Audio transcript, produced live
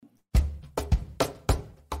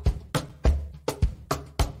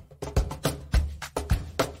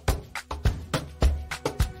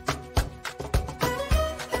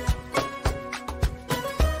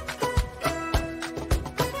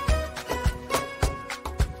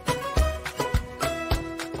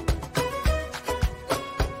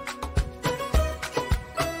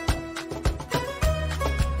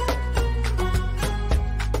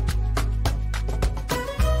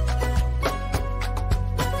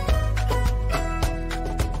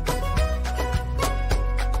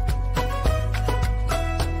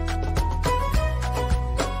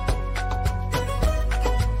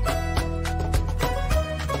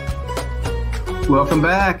Welcome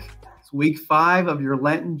back. It's week 5 of your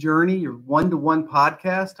Lenten journey, your one-to-one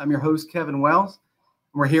podcast. I'm your host, Kevin Wells.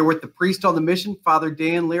 And we're here with the priest on the mission, Father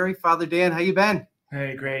Dan Leary. Father Dan, how you been?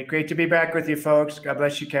 Hey, great. Great to be back with you, folks. God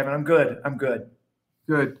bless you, Kevin. I'm good.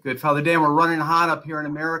 Good. Father Dan, we're running hot up here in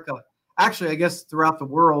America. Actually, I guess throughout the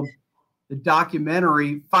world. The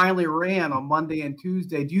documentary finally ran on Monday and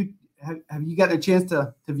Tuesday. Have you gotten a chance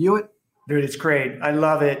to view it? Dude, it's great. I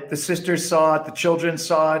love it. The sisters saw it. The children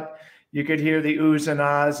saw it. You could hear the oohs and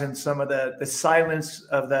ahs and some of the silence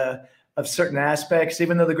of certain aspects.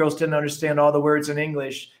 Even though the girls didn't understand all the words in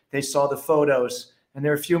English, they saw the photos. And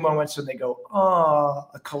there are a few moments when they go, oh,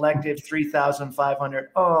 a collective 3,500,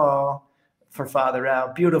 oh, for Father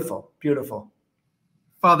Al. Beautiful, beautiful.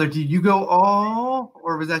 Father, did you go all,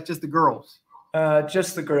 or was that just the girls?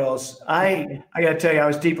 Just the girls. I got to tell you, I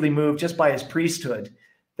was deeply moved just by his priesthood.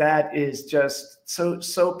 That is just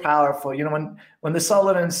so powerful. You know, when the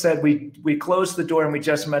Sullivans said we closed the door and we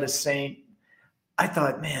just met a saint, I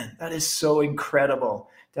thought, man, that is so incredible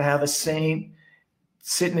to have a saint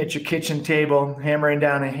sitting at your kitchen table, hammering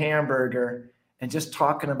down a hamburger and just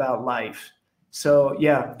talking about life. So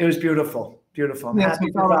yeah, it was beautiful. I'm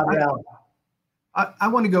happy for Father Al. I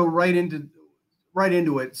want to go right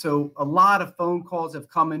into it. So a lot of phone calls have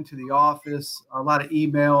come into the office, a lot of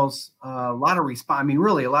emails, a lot of response. I mean,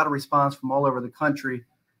 really a lot of response from all over the country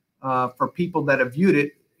for people that have viewed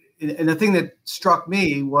it. And the thing that struck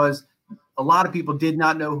me was a lot of people did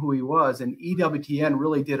not know who he was. And EWTN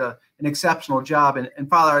really did an exceptional job. And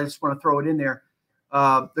Father, I just want to throw it in there.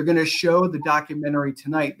 They're going to show the documentary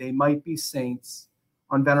tonight, They Might Be Saints,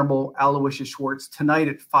 on Venerable Aloysius Schwartz tonight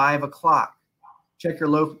at 5:00. Check your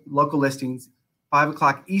local listings.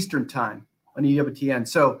 5:00 Eastern time on EWTN.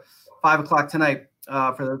 So 5:00 tonight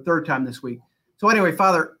for the third time this week. So anyway,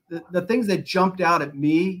 Father, the things that jumped out at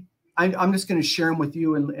me, I'm just going to share them with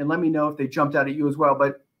you and let me know if they jumped out at you as well.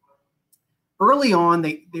 But early on,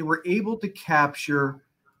 they were able to capture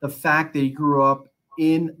the fact that he grew up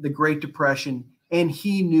in the Great Depression and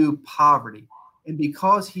he knew poverty. And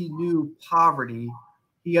because he knew poverty,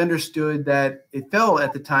 he understood that it felt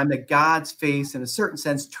at the time that God's face, in a certain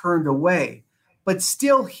sense, turned away. But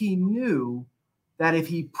still, he knew that if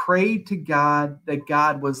he prayed to God, that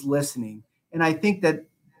God was listening. And I think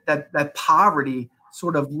that poverty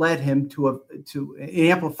sort of led him to an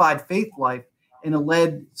amplified faith life, and it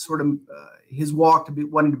led sort of his walk to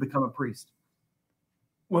wanting to become a priest.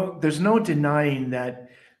 Well, there's no denying that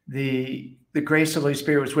the grace of the Holy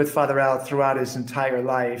Spirit was with Father Al throughout his entire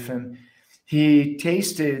life, and he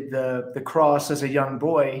tasted the cross as a young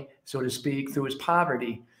boy, so to speak, through his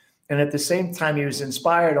poverty. And at the same time, he was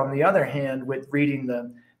inspired, on the other hand, with reading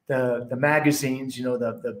the magazines, you know,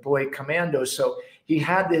 the boy commandos. So he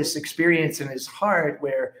had this experience in his heart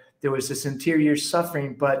where there was this interior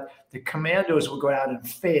suffering, but the commandos would go out and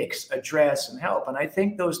fix, address, and help. And I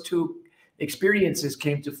think those two experiences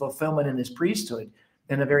came to fulfillment in his priesthood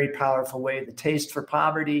in a very powerful way, the taste for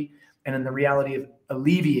poverty and in the reality of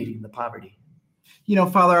alleviating the poverty. You know,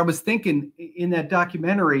 Father, I was thinking in that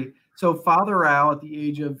documentary, so Father Al, at the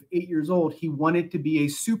age of 8 years old, he wanted to be a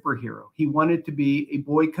superhero. He wanted to be a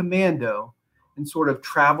boy commando and sort of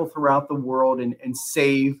travel throughout the world and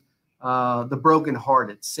save the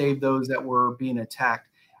brokenhearted, save those that were being attacked.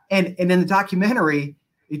 And in the documentary,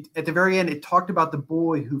 at the very end, it talked about the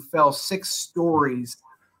boy who fell 6 stories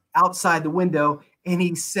outside the window. And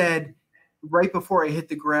he said, right before I hit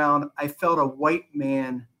the ground, I felt a white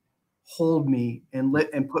man hold me and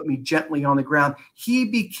put me gently on the ground. He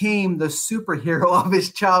became the superhero of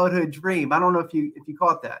his childhood dream. I don't know if you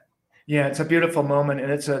caught that. Yeah, it's a beautiful moment,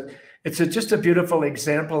 and it's just a beautiful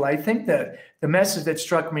example. I think that the message that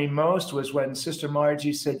struck me most was when Sister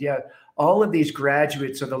Margie said, yeah, all of these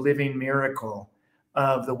graduates are the living miracle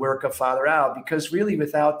of the work of Father Al, because really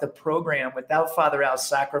without the program, without Father Al's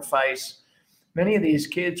sacrifice, many of these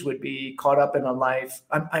kids would be caught up in a life.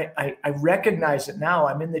 I recognize it now.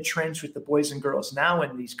 I'm in the trench with the boys and girls now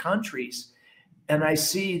in these countries. And I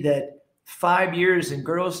see that 5 years in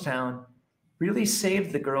Girlstown really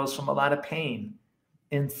saved the girls from a lot of pain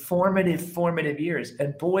in formative years,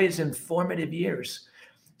 and boys in formative years.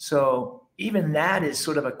 So even that is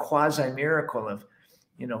sort of a quasi miracle of,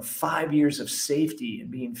 5 years of safety and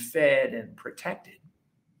being fed and protected.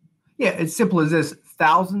 Yeah, it's simple as this.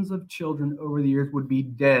 Thousands of children over the years would be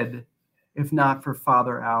dead if not for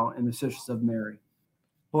Father Al and the Sisters of Mary.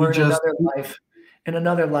 Or in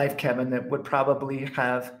another life, Kevin, that would probably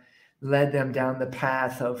have led them down the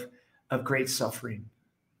path of great suffering.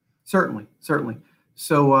 Certainly.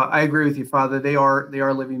 So I agree with you, Father. They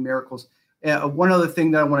are living miracles. One other thing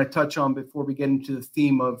that I want to touch on before we get into the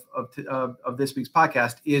theme of this week's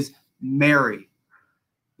podcast is Mary.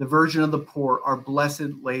 the Virgin of the Poor, Our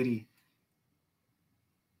Blessed Lady.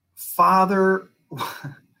 Father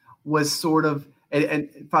was sort of, and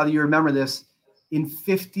Father, you remember this, in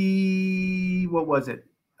 58,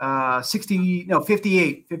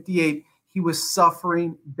 58, he was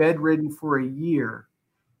suffering, bedridden for a year,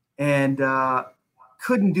 and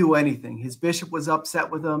couldn't do anything. His bishop was upset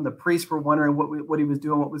with him. The priests were wondering what he was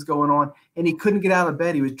doing, what was going on, and he couldn't get out of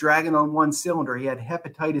bed. He was dragging on one cylinder. He had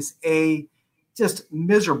hepatitis A, just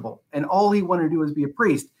miserable, and all he wanted to do was be a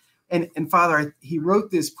priest. And Father, he wrote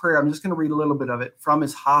this prayer. I'm just going to read a little bit of it from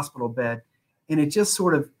his hospital bed, and it just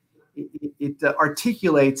sort of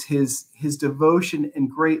articulates his devotion and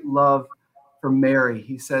great love for Mary.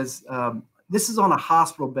 He says, this is on a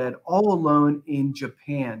hospital bed, all alone in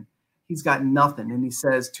Japan. He's got nothing. And he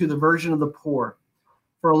says, to the Virgin of the Poor,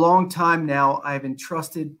 for a long time now, I have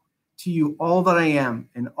entrusted to you all that I am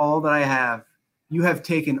and all that I have. You have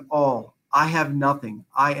taken all. I have nothing.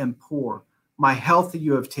 I am poor. My health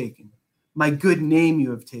you have taken. My good name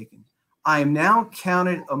you have taken. I am now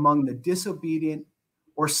counted among the disobedient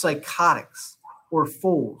or psychotics or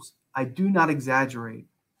fools. I do not exaggerate.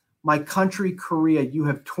 My country, Korea, you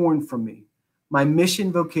have torn from me. My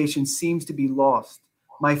mission vocation seems to be lost.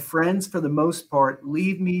 My friends, for the most part,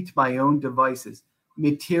 leave me to my own devices.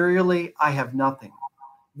 Materially, I have nothing.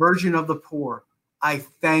 Virgin of the Poor, I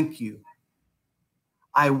thank you.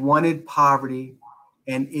 I wanted poverty,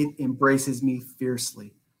 and it embraces me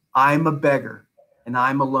fiercely. I'm a beggar, and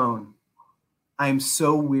I'm alone. I am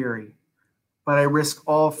so weary, but I risk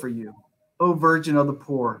all for you. O Virgin of the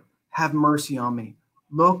Poor, have mercy on me.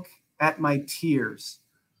 Look at my tears.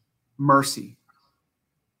 Mercy.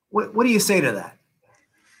 What do you say to that?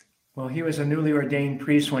 Well, he was a newly ordained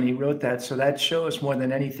priest when he wrote that, so that shows more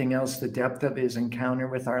than anything else the depth of his encounter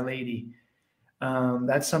with Our Lady.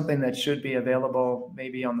 That's something that should be available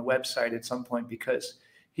maybe on the website at some point, because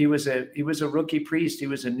he was a rookie priest. He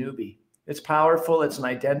was a newbie. It's powerful. It's an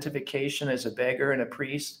identification as a beggar and a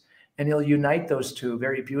priest, and he'll unite those two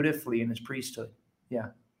very beautifully in his priesthood. Yeah.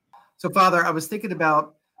 So, Father, I was thinking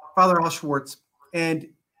about Father Al Schwartz, and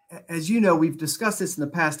as you know, we've discussed this in the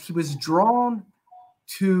past. He was drawn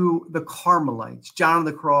to the Carmelites, John of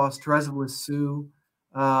the Cross, Teresa of Lisieux,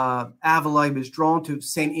 Avila. He was drawn to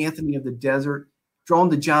St. Anthony of the Desert, drawn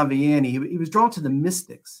to John Vianney. He was drawn to the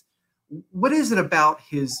mystics. What is it about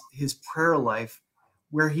his prayer life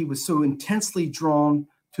where he was so intensely drawn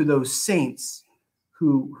to those saints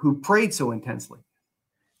who prayed so intensely?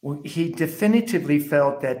 Well, he definitively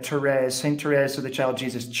felt that Saint Therese of the Child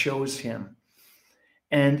Jesus chose him.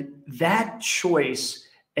 And that choice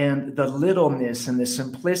and the littleness and the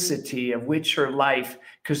simplicity of which her life,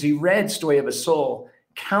 because he read Story of a Soul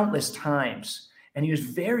countless times, and he was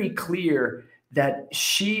very clear that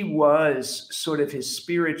she was sort of his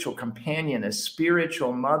spiritual companion, a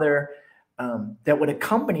spiritual mother that would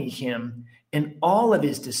accompany him in all of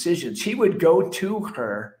his decisions. He would go to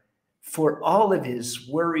her for all of his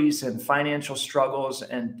worries and financial struggles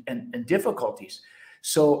and difficulties.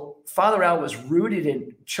 So Father Al was rooted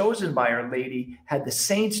and chosen by Our Lady, had the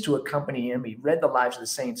saints to accompany him. He read the lives of the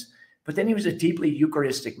saints, but then he was a deeply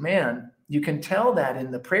Eucharistic man. You can tell that in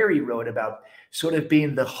the prayer he wrote about sort of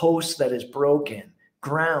being the host that is broken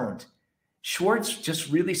ground. Schwartz just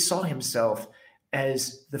really saw himself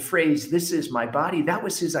as the phrase, "This is my body." That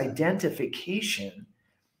was his identification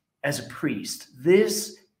as a priest.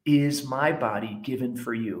 This is my body given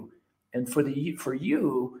for you. And for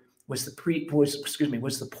you was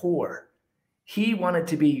the poor. He wanted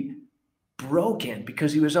to be broken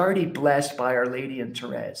because he was already blessed by Our Lady and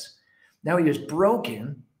Therese. Now he was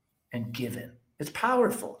broken and given. It's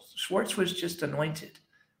powerful. Schwartz was just anointed.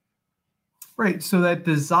 Right. So that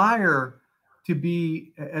desire to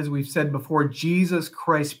be, as we've said before, Jesus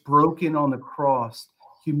Christ broken on the cross,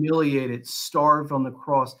 humiliated, starved on the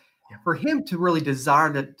cross. Yeah. For him to really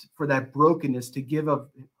desire that, for that brokenness, to give of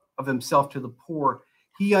himself to the poor,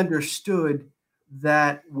 he understood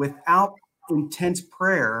that without intense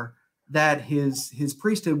prayer, that his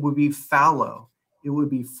priesthood would be fallow. It would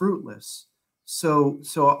be fruitless. So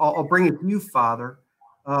I'll bring it to you, Father,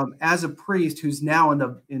 as a priest who's now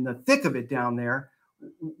in the thick of it down there.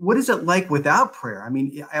 What is it like without prayer? I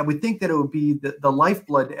mean, I would think that it would be the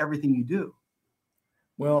lifeblood to everything you do.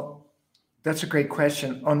 Well, that's a great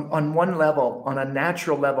question. On one level, on a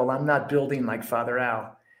natural level, I'm not building like Father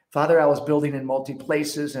Al. Father Al was building in multi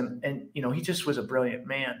places, and he just was a brilliant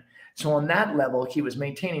man. So on that level, he was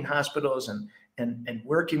maintaining hospitals and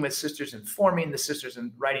working with sisters and forming the sisters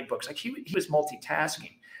and writing books. Like he was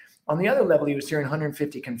multitasking. On the other level, he was hearing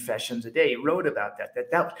 150 confessions a day. He wrote about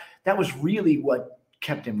that was really what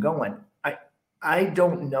kept him going. I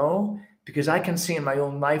don't know because I can see in my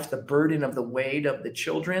own life the burden of the weight of the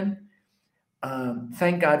children.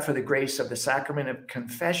 Thank God for the grace of the sacrament of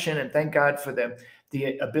confession, and thank God for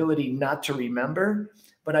the ability not to remember.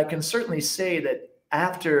 But I can certainly say that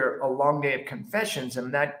after a long day of confessions,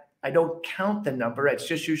 and that I don't count the number, it's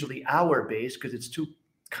just usually hour-based because it's too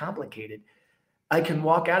complicated. I can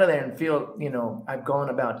walk out of there and feel, I've gone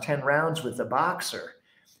about 10 rounds with the boxer,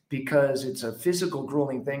 because it's a physical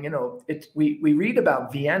grueling thing. We read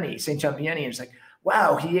about Vianney, St. John Vianney, and it's like,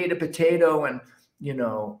 wow, he ate a potato and,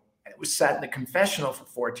 it was sat in the confessional for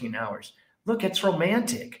 14 hours. Look, it's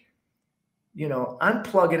romantic. I'm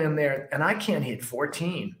plugging in there and I can't hit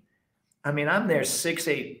 14. I mean, I'm there 6,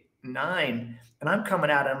 8, 9, and I'm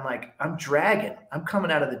coming out, I'm dragging. I'm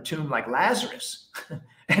coming out of the tomb like Lazarus.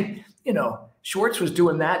 And, Schwartz was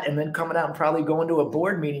doing that and then coming out and probably going to a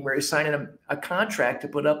board meeting where he's signing a contract to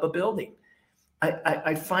put up a building.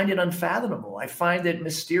 I find it unfathomable. I find it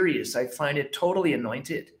mysterious. I find it totally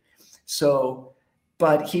anointed. So,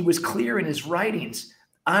 but he was clear in his writings.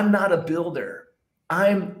 I'm not a builder.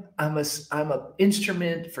 I'm an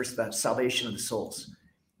instrument for the salvation of the souls.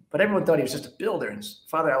 But everyone thought he was just a builder. And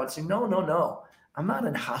Father, I would say, no. I'm not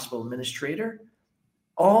a hospital administrator.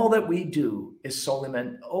 All that we do is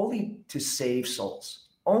only to save souls.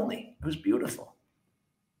 Only. It was beautiful.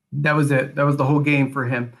 That was it. That was the whole game for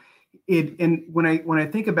him. And when I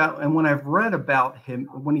think about, and when I've read about him,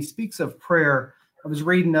 when he speaks of prayer, I was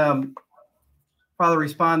reading Father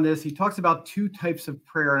Respond this. He talks about 2 types of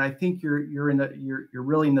prayer, and I think you're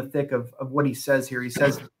really in the thick of what he says here. He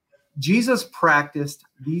says Jesus practiced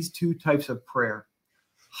these 2 types of prayer: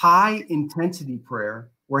 high intensity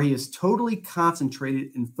prayer, where he is totally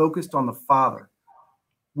concentrated and focused on the Father.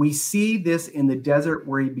 We see this in the desert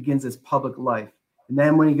where he begins his public life. And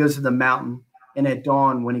then when he goes to the mountain, and at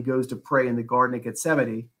dawn when he goes to pray in the Garden of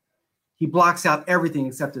Gethsemane, he blocks out everything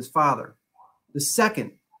except his Father. The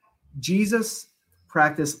second, Jesus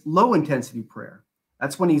practiced low intensity prayer.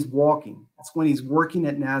 That's when he's walking. That's when he's working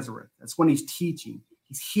at Nazareth. That's when he's teaching.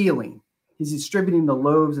 He's healing. He's distributing the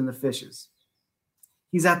loaves and the fishes.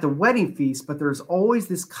 He's at the wedding feast, but there's always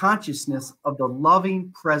this consciousness of the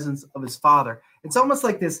loving presence of his Father. It's almost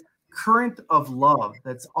like this current of love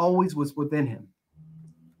that's always was within him.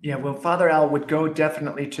 Yeah, well, Father Al would go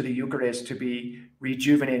definitely to the Eucharist to be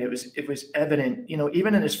rejuvenated. It was evident,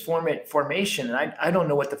 even in his formation. And I don't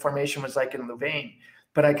know what the formation was like in Louvain,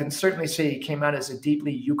 but I can certainly say he came out as a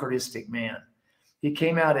deeply Eucharistic man. He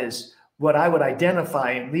came out as what I would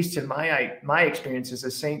identify, at least in my experience, as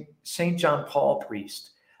a Saint John Paul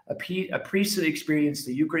priest, a priest that experienced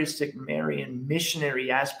the Eucharistic Marian missionary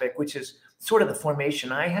aspect, which is sort of the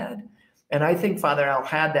formation I had. And I think Father Al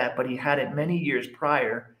had that, but he had it many years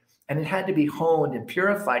prior, and it had to be honed and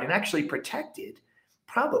purified and actually protected,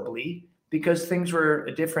 probably because things were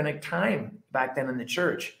a different time back then in the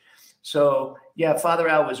church. So yeah, Father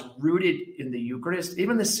Al was rooted in the Eucharist.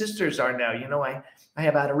 Even the sisters are now. I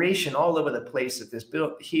have adoration all over the place at this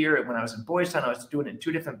here. When I was in Boys Town, I was doing it in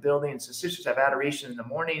 2 different buildings. The sisters have adoration in the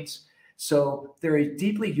mornings. So they're a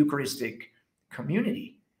deeply Eucharistic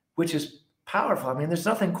community, which is powerful. I mean, there's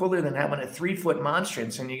nothing cooler than having a 3-foot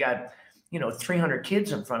monstrance and you got, 300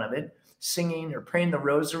 kids in front of it singing or praying the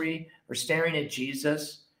rosary or staring at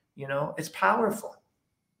Jesus. It's powerful.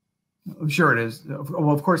 Sure it is.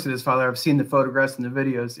 Well, of course it is, Father. I've seen the photographs and the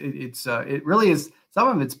videos. It really is. Some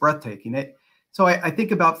of it's breathtaking. So I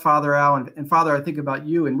think about Father Al and Father, I think about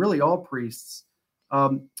you and really all priests.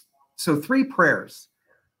 So 3 prayers: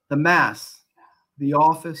 the Mass, the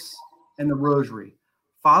office, and the rosary.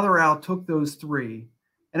 Father Al took those 3,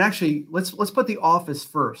 and actually let's put the office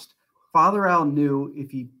first. Father Al knew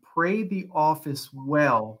if he prayed the office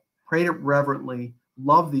well, prayed it reverently,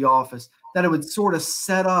 loved the office, that it would sort of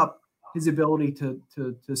set up his ability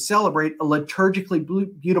to celebrate a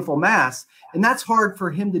liturgically beautiful Mass. And that's hard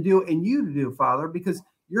for him to do and you to do, Father, because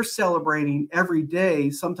you're celebrating every day,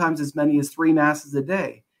 sometimes as many as 3 Masses a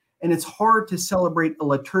day. And it's hard to celebrate a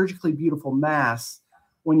liturgically beautiful Mass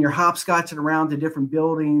when you're hopscotching around to different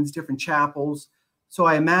buildings, different chapels. So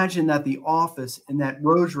I imagine that the office and that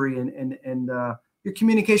rosary and your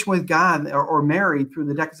communication with God or Mary through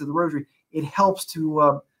the decades of the rosary, it helps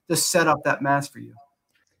to set up that Mass for you.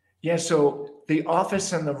 Yeah, so the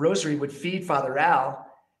office and the rosary would feed Father Al,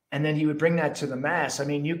 and then he would bring that to the Mass. I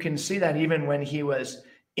mean, you can see that even when he was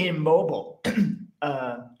immobile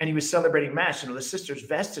and he was celebrating Mass. The sisters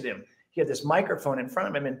vested him. He had this microphone in front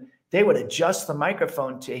of him, and they would adjust the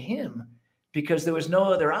microphone to him because there was no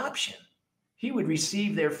other option. He would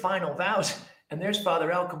receive their final vows, and there's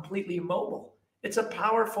Father Al completely immobile. It's a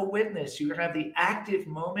powerful witness. You have the active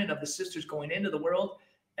moment of the sisters going into the world,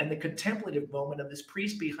 and the contemplative moment of this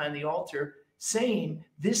priest behind the altar saying,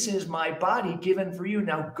 "This is my body given for you.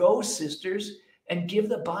 Now go, sisters, and give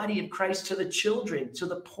the body of Christ to the children, to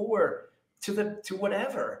the poor, to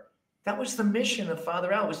whatever." That was the mission of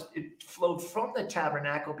Father Al. It flowed from the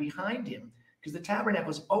tabernacle behind him, because the tabernacle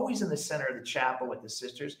was always in the center of the chapel with the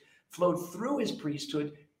sisters, flowed through his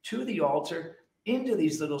priesthood to the altar, into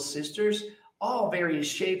these little sisters, all various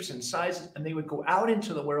shapes and sizes, and they would go out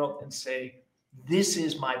into the world and say, "This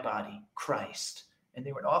is my body, Christ." And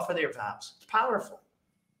they would offer their vows. It's powerful.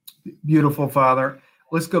 Beautiful, Father.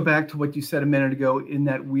 Let's go back to what you said a minute ago in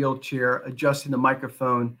that wheelchair, adjusting the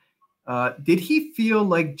microphone. Did he feel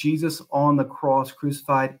like Jesus on the cross,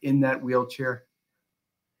 crucified in that wheelchair?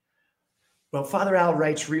 Well, Father Al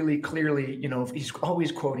writes really clearly, he's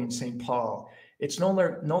always quoting St. Paul. It's no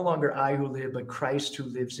longer I who live, but Christ who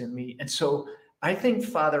lives in me. And so I think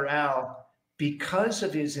Father Al, because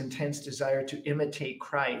of his intense desire to imitate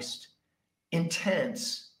Christ,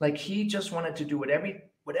 like he just wanted to do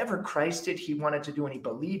whatever Christ did, he wanted to do, and he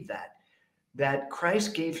believed that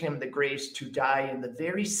Christ gave him the grace to die in the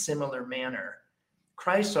very similar manner.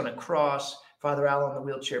 Christ on a cross, Father Al on the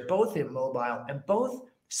wheelchair, both immobile and both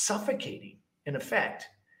suffocating, in effect,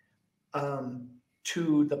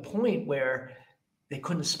 to the point where they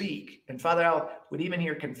couldn't speak. And Father Al would even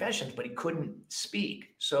hear confessions, but he couldn't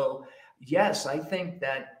speak. So yes, I think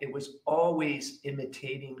that it was always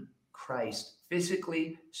imitating Christ,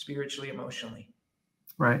 physically, spiritually, emotionally.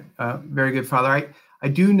 Right. Very good, Father. I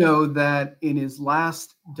do know that in his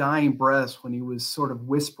last dying breaths, when he was sort of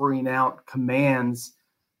whispering out commands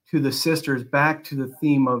to the sisters, back to the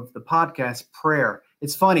theme of the podcast, prayer.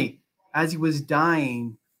 It's funny, as he was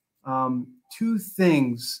dying, two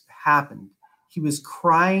things happened. He was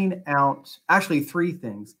crying out, actually three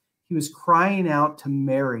things. He was crying out to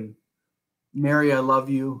Mary, "Mary, I love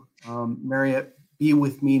you. Mary, be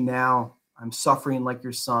with me now. I'm suffering like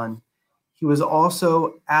your son." He was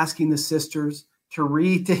also asking the sisters to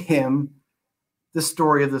read to him the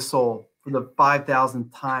story of the soul for the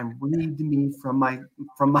 5,000th time. "Read to me from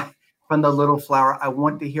the little flower. I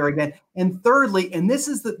want to hear again." And thirdly, and this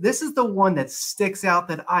is the one that sticks out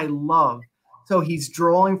that I love. So he's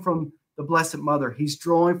drawing from the Blessed Mother. He's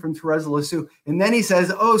drawing from Teresa of Lisieux. And then he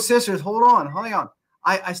says, "Oh, sisters, hold on.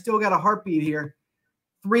 I still got a heartbeat here.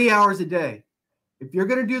 3 hours a day. If you're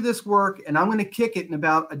going to do this work, and I'm going to kick it in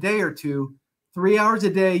about a day or two, 3 hours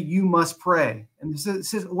a day, you must pray." And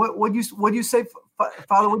this is what you say,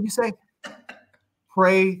 Father? What'd you say?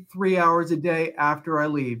 "Pray 3 hours a day after I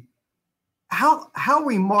leave." How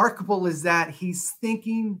remarkable is that? He's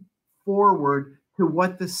thinking forward to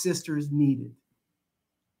what the sisters needed.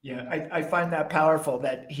 Yeah, I find that powerful,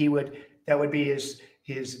 that that would be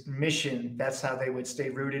his mission. That's how they would stay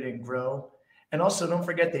rooted and grow. And also, don't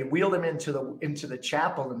forget, they wheeled him into the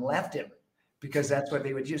chapel and left him, because that's what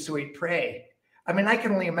they would do. So he'd pray. I mean, I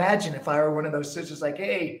can only imagine if I were one of those sisters, like,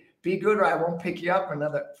 "Hey, be good or I won't pick you up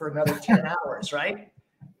for another 10 hours, right?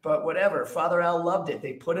 But whatever. Father Al loved it.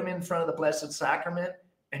 They put him in front of the Blessed Sacrament,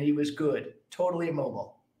 and he was good, totally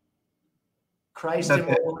immobile. Christ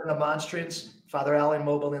immobile in the monstrance, Father Al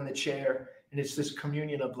immobile in the chair, and it's this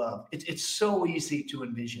communion of love. It's so easy to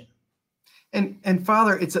envision. And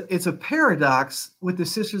Father, it's a paradox with the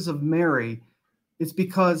Sisters of Mary. It's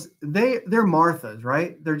because they're Marthas,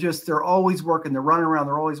 right? They're always working. They're running around.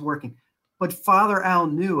 They're always working. But Father Al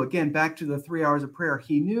knew, again, back to the 3 hours of prayer,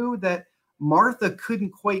 he knew that Martha couldn't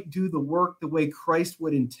quite do the work the way Christ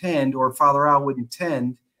would intend, or Father Al would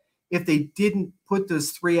intend, if they didn't put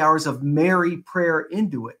those 3 hours of Mary prayer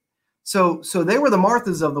into it. So they were the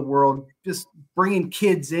Marthas of the world, just bringing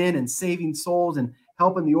kids in and saving souls and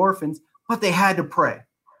helping the orphans, but they had to pray.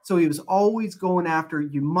 So he was always going after,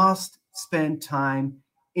 you must spend time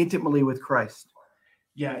intimately with Christ.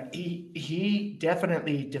 Yeah, he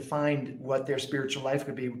definitely defined what their spiritual life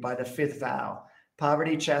could be by the fifth vow: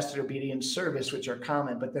 poverty, chastity, obedience, service, which are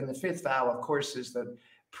common. But then the fifth vow, of course, is the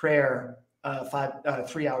prayer,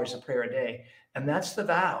 3 hours of prayer a day. And that's the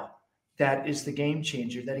vow that is the game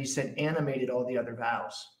changer, that he said animated all the other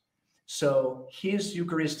vows. So his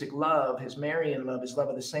Eucharistic love, his Marian love, his love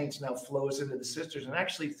of the saints now flows into the sisters, and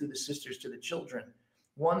actually through the sisters to the children.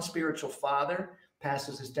 One spiritual father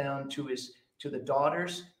passes this down to the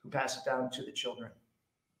daughters, who pass it down to the children.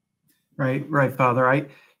 Right, Father.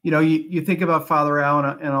 You think about Father Al,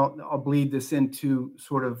 and I'll bleed this into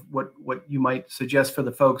sort of what you might suggest for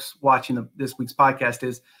the folks watching this week's podcast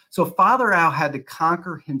is. So Father Al had to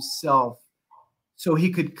conquer himself so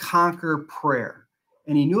he could conquer prayer.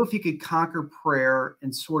 And he knew if he could conquer prayer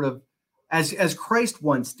and sort of, as Christ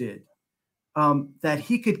once did, that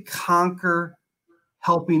he could conquer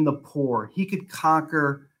helping the poor. He could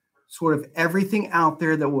conquer sort of everything out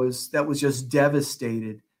there that was just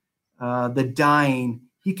devastated, the dying.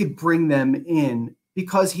 He could bring them in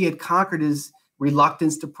because he had conquered his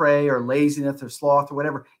reluctance to pray or laziness or sloth or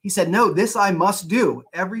whatever. He said, no, this I must do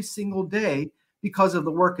every single day because of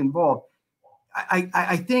the work involved.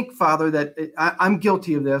 I think, Father, that I'm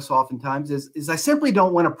guilty of this oftentimes is I simply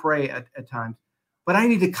don't want to pray at times, but I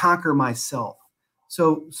need to conquer myself.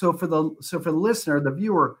 So for the listener, the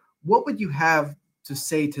viewer, what would you have to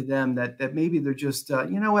say to them that maybe they're just,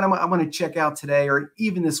 you know what, I want to check out today or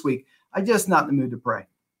even this week. I'm just not in the mood to pray.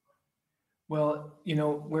 Well, you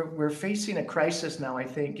know, we're facing a crisis now, I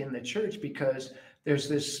think, in the church because there's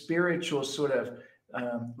this spiritual sort of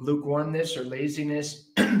lukewarmness or laziness.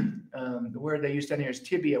 The word they use down here is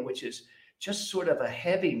tibia, which is just sort of a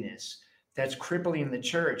heaviness that's crippling the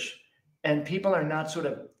church. And people are not sort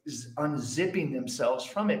of unzipping themselves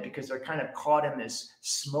from it because they're kind of caught in this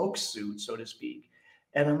smoke suit, so to speak.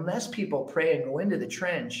 And unless people pray and go into the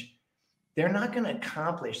trench, they're not going to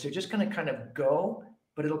accomplish. They're just going to kind of go,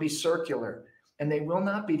 but it'll be circular and they will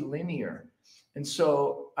not be linear. And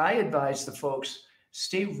so I advise the folks,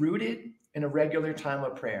 stay rooted in a regular time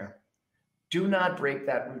of prayer. Do not break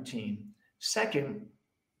that routine. Second,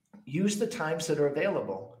 use the times that are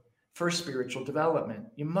available for spiritual development.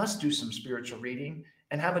 You must do some spiritual reading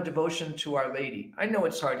and have a devotion to Our Lady. I know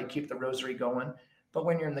it's hard to keep the rosary going, but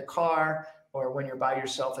when you're in the car or when you're by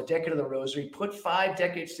yourself, a decade of the rosary, put 5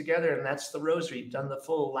 decades together and that's the rosary, done the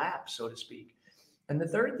full lap, so to speak. And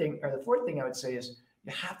the fourth thing I would say is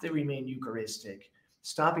you have to remain Eucharistic.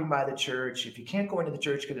 Stopping by the church. If you can't go into the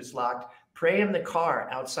church because it's locked, pray in the car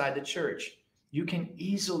outside the church. You can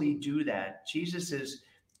easily do that. Jesus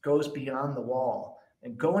goes beyond the wall.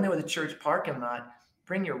 And go into the church parking lot,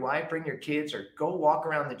 bring your wife, bring your kids, or go walk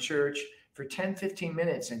around the church for 10, 15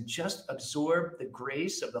 minutes and just absorb the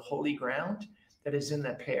grace of the holy ground that is in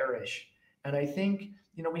the parish. And I think,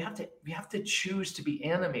 you know, we have to choose to be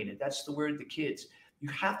animated. That's the word, the kids. You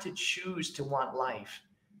have to choose to want life.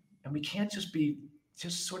 And we can't just be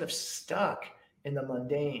sort of stuck in the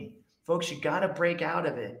mundane. Folks, you got to break out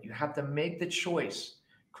of it. You have to make the choice.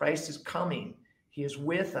 Christ is coming. He is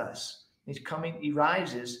with us. He's coming. He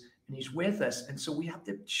rises and he's with us. And so we have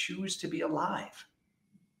to choose to be alive.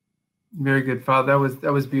 Very good, Father.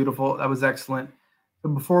 That was beautiful. That was excellent. But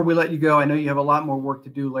before we let you go, I know you have a lot more work to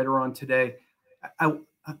do later on today.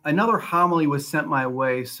 Another homily was sent my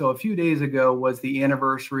way. So a few days ago was the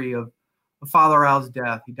anniversary of Father Al's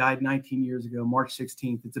death. He died 19 years ago, March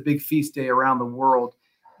 16th. It's a big feast day around the world.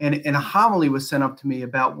 And a homily was sent up to me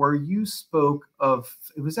about where you spoke of,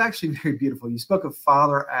 it was actually very beautiful. You spoke of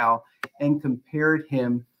Father Al and compared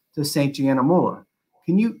him to St. Gianna Molla.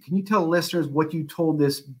 Can you tell listeners what you told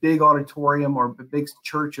this big auditorium or big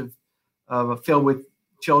church of filled with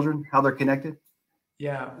children, how they're connected?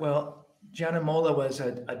 Yeah, well, Gianna Molla was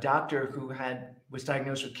a doctor who was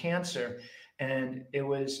diagnosed with cancer, and it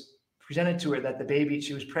was presented to her that the baby,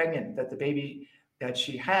 she was pregnant, that the baby that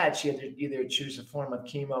she had to either choose a form of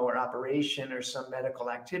chemo or operation or some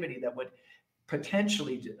medical activity that would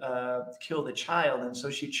potentially kill the child. And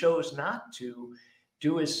so she chose not to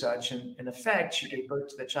do as such. And in effect, she gave birth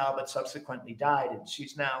to the child, but subsequently died. And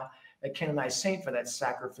she's now a canonized saint for that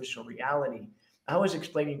sacrificial reality. I was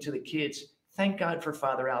explaining to the kids, thank God for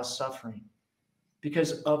Father Al's suffering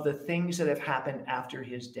because of the things that have happened after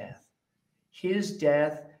his death. His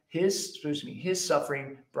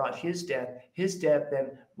suffering brought his death. His death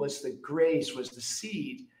then was the grace, was the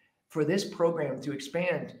seed for this program to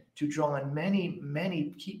expand, to draw on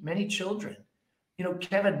many children. You know,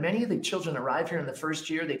 Kevin, many of the children arrived here in the first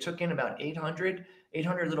year. They took in about 800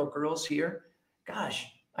 little girls here. Gosh,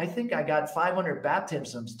 I think I got 500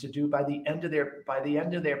 baptisms to do by the end of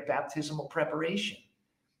their baptismal preparation.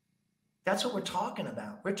 That's what we're talking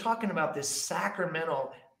about. We're talking about this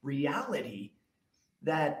sacramental reality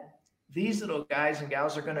that these little guys and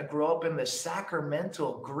gals are going to grow up in the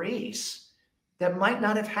sacramental grace that might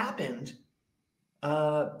not have happened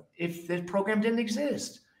if the program didn't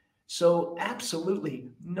exist. So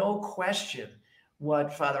absolutely, no question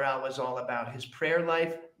what Father Al was all about. His prayer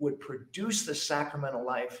life would produce the sacramental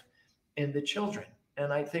life in the children.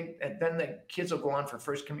 And I think that then the kids will go on for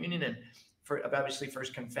First Communion and for obviously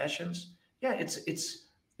First Confessions. Yeah,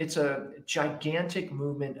 it's a gigantic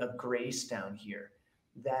movement of grace down here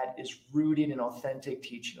that is rooted in authentic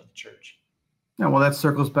teaching of the church. Yeah, well, that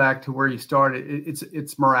circles back to where you started.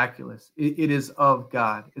 It's miraculous. It is of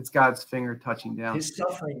God. It's God's finger touching down. His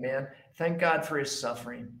suffering, man. Thank God for his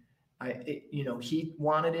suffering. He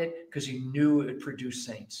wanted it because he knew it would produce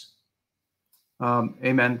saints.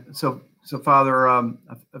 Amen. So Father,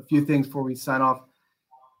 a few things before we sign off.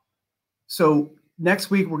 So next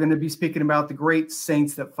week, we're going to be speaking about the great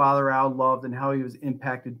saints that Father Al loved and how he was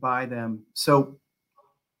impacted by them. So,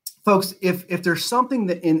 folks, if there's something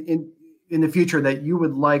that in the future that you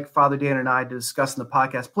would like Father Dan and I to discuss in the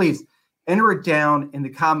podcast, please enter it down in the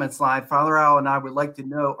comments line. Father Al and I would like to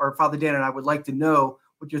know, or Father Dan and I would like to know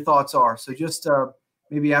what your thoughts are. So just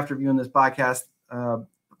maybe after viewing this podcast,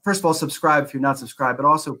 first of all, subscribe if you're not subscribed, but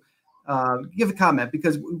also give a comment,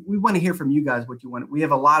 because we want to hear from you guys what you want. We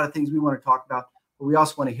have a lot of things we want to talk about, but we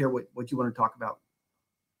also want to hear what you want to talk about.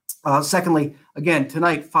 Secondly, again,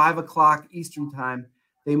 tonight, 5 o'clock Eastern time,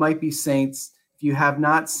 They Might Be Saints. If you have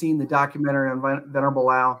not seen the documentary on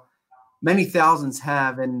Venerable Al, many thousands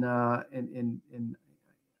have, and I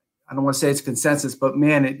don't want to say it's consensus, but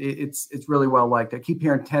man, it's really well liked. I keep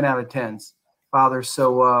hearing 10 out of 10s, Father.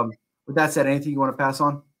 So with that said, anything you want to pass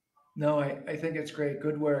on? No, I think it's great.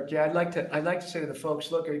 Good work. Yeah, I'd like to say to the folks,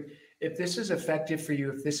 look, if this is effective for you,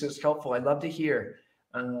 if this is helpful, I'd love to hear.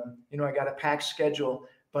 I got a packed schedule,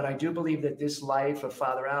 but I do believe that this life of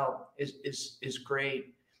Father Al is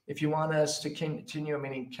great. If you want us to continue,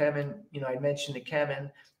 meaning Kevin, I mentioned to Kevin,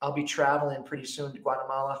 I'll be traveling pretty soon to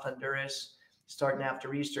Guatemala, Honduras, starting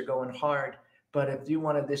after Easter, going hard. But if you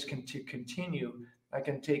wanted this to continue, I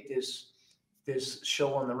can take this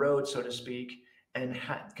show on the road, so to speak, and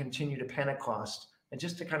continue to Pentecost, and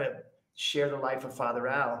just to kind of share the life of Father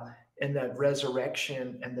Al and the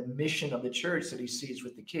resurrection and the mission of the church that he sees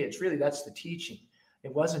with the kids. Really, that's the teaching.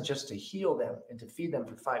 It wasn't just to heal them and to feed them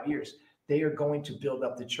for 5 years. They are going to build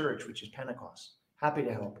up the church, which is Pentecost. Happy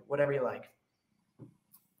to help, whatever you like.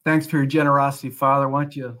 Thanks for your generosity, Father. Why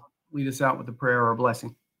don't you lead us out with a prayer or a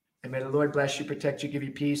blessing? And may the Lord bless you, protect you, give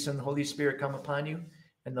you peace, and the Holy Spirit come upon you.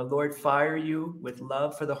 And the Lord fire you with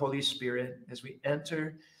love for the Holy Spirit as we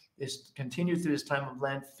continue through this time of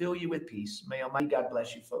Lent, fill you with peace. May Almighty God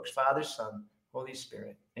bless you, folks. Father, Son, Holy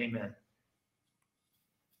Spirit. Amen.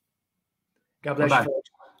 God bless you, folks.